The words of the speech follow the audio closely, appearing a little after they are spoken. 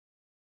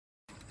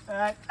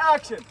And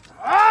action!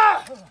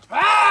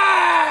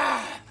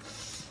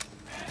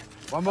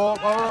 One more.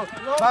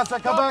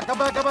 Masa, come back. Come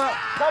back.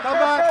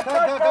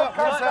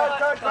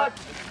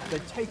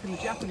 They've taken the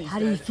Japanese. How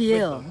do you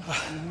feel?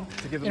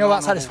 To give them You know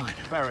what? Satisfied.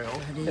 Burial,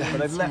 but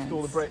they've left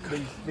all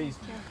these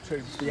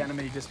troops, the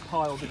enemy, just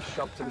piled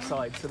up to the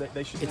side, so that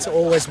they should. It's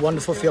always a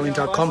wonderful feeling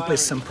to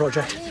accomplish some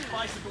project,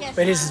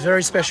 but it is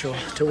very special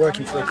to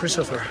working for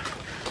Christopher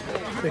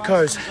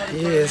because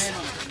he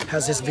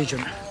has this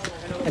vision,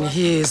 and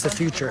he is the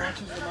future.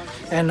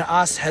 And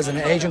us as an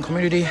Asian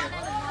community,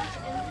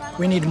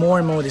 we need more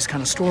and more of these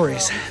kind of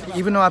stories.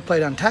 Even though I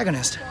played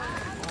antagonist.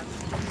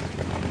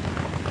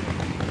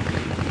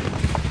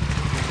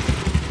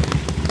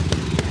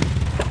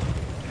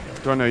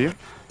 Do I know you?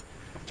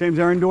 James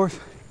Arendorf.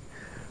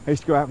 I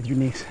used to go out with your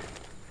niece.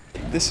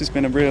 This has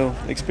been a real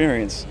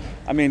experience.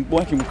 I mean,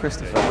 working with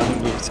Christopher, I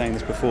think we were saying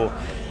this before,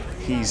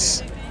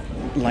 he's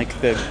like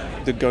the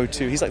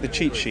go-to, he's like the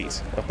cheat sheet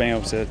of being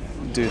able to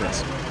do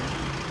this.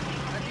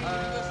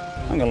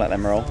 I'm gonna let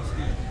them roll.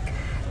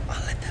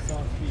 I'll let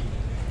them.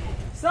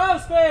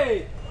 Stop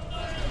speed!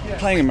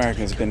 Playing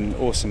American has been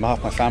awesome.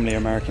 Half my family are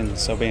American,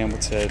 so being able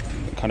to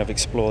kind of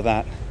explore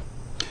that.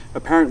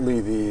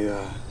 Apparently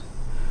the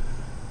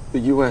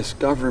U.S.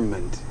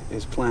 government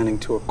is planning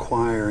to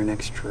acquire an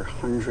extra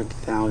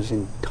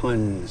 100,000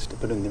 tons to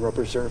put in the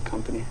Rubber Reserve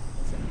Company.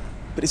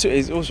 But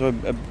it's also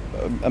an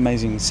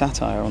amazing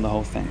satire on the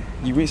whole thing.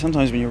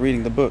 Sometimes when you're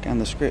reading the book and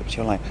the script,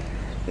 you're like,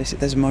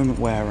 there's a moment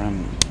where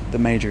the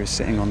Major is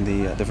sitting on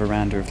the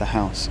veranda of the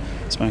house,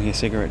 smoking a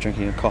cigarette,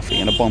 drinking a coffee,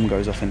 and a bomb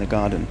goes off in the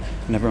garden,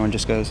 and everyone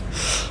just goes,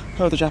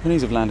 oh, the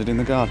Japanese have landed in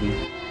the garden.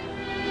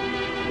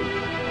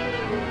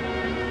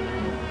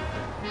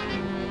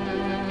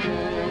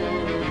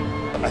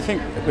 I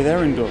think with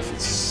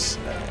Arendorf,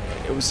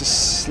 it was a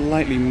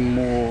slightly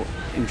more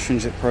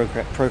intrinsic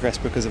progress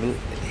because of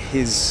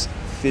his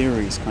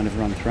theories kind of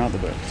run throughout the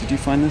book. Did you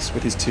find this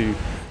with his two?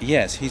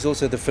 Yes, he's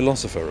also the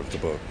philosopher of the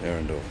book,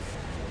 Arendorf.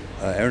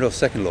 Arendorf's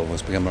second law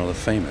has become rather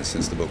famous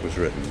since the book was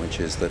written, which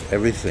is that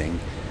everything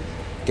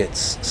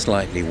gets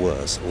slightly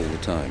worse all the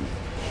time.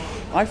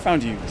 I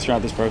found you,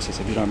 throughout this process,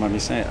 if you don't mind me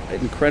saying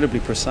it, incredibly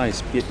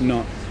precise, yet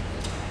not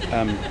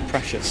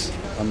precious.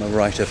 I'm a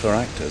writer for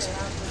actors.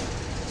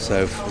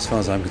 So, as far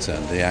as I'm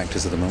concerned, the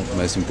actors are the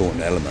most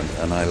important element,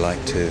 and I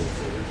like to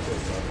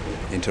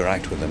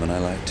interact with them, and I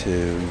like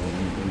to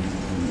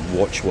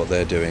watch what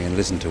they're doing and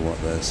listen to what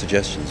their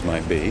suggestions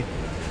might be.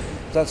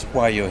 That's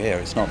why you're here.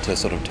 It's not to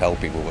sort of tell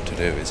people what to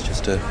do, it's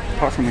just to,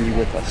 Apart from when you're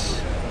with us,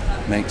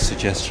 make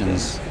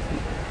suggestions.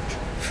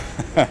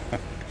 Of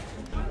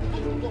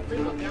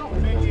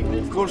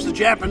course, the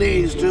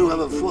Japanese do have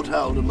a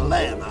foothold in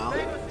Malaya now.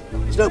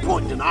 There's no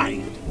point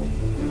denying it.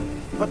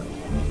 But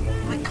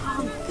I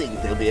can't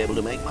think they'll be able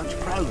to make much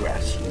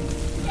progress.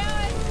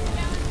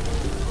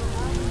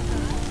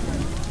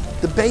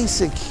 The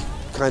basic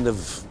kind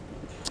of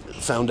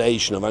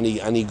foundation of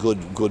any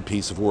good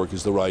piece of work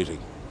is the writing.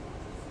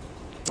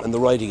 And the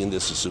writing in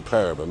this is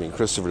superb. I mean,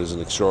 Christopher is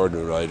an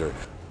extraordinary writer.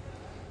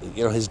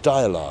 You know, his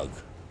dialogue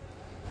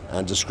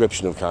and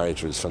description of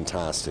character is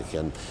fantastic.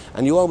 And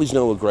you always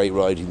know with great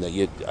writing that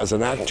as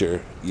an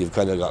actor, you've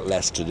kind of got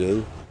less to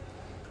do.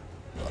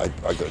 I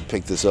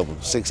picked this up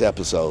 6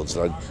 episodes,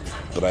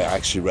 but I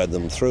actually read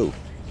them through.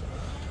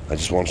 I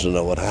just wanted to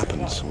know what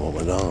happened and what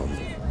went on.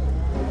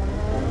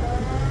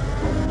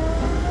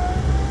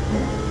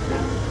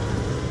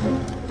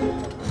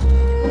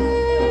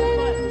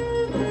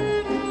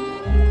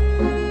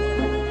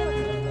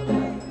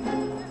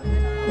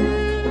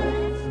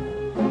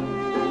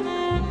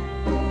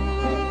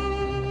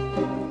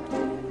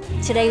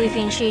 Today we've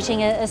been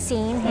shooting a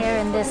scene here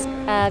in this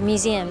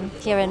museum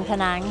here in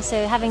Penang,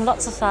 so having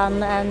lots of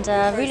fun and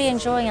really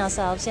enjoying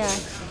ourselves, yeah.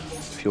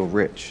 If you're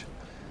rich,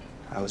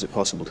 how is it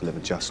possible to live a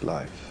just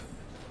life?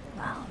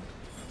 Well,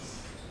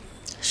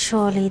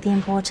 surely the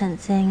important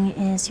thing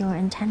is your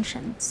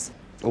intentions.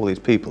 All these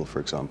people,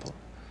 for example,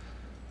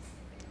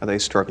 are they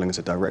struggling as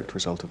a direct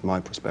result of my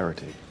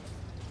prosperity?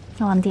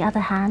 On the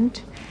other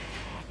hand,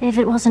 if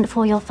it wasn't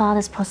for your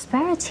father's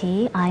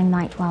prosperity, I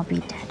might well be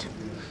dead.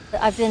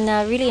 I've been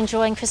really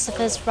enjoying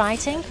Christopher's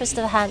writing.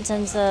 Christopher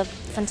Hampton's a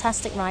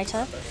fantastic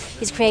writer.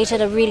 He's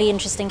created a really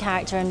interesting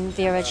character in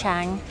Vera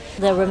Chang,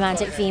 the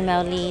romantic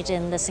female lead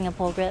in The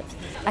Singapore Grip.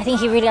 I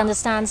think he really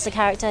understands the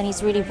character and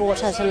he's really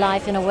brought her to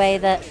life in a way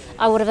that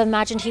I would have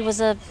imagined he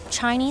was a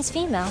Chinese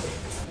female.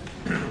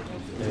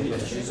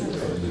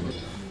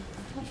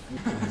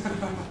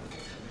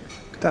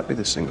 Could that be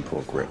The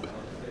Singapore Grip?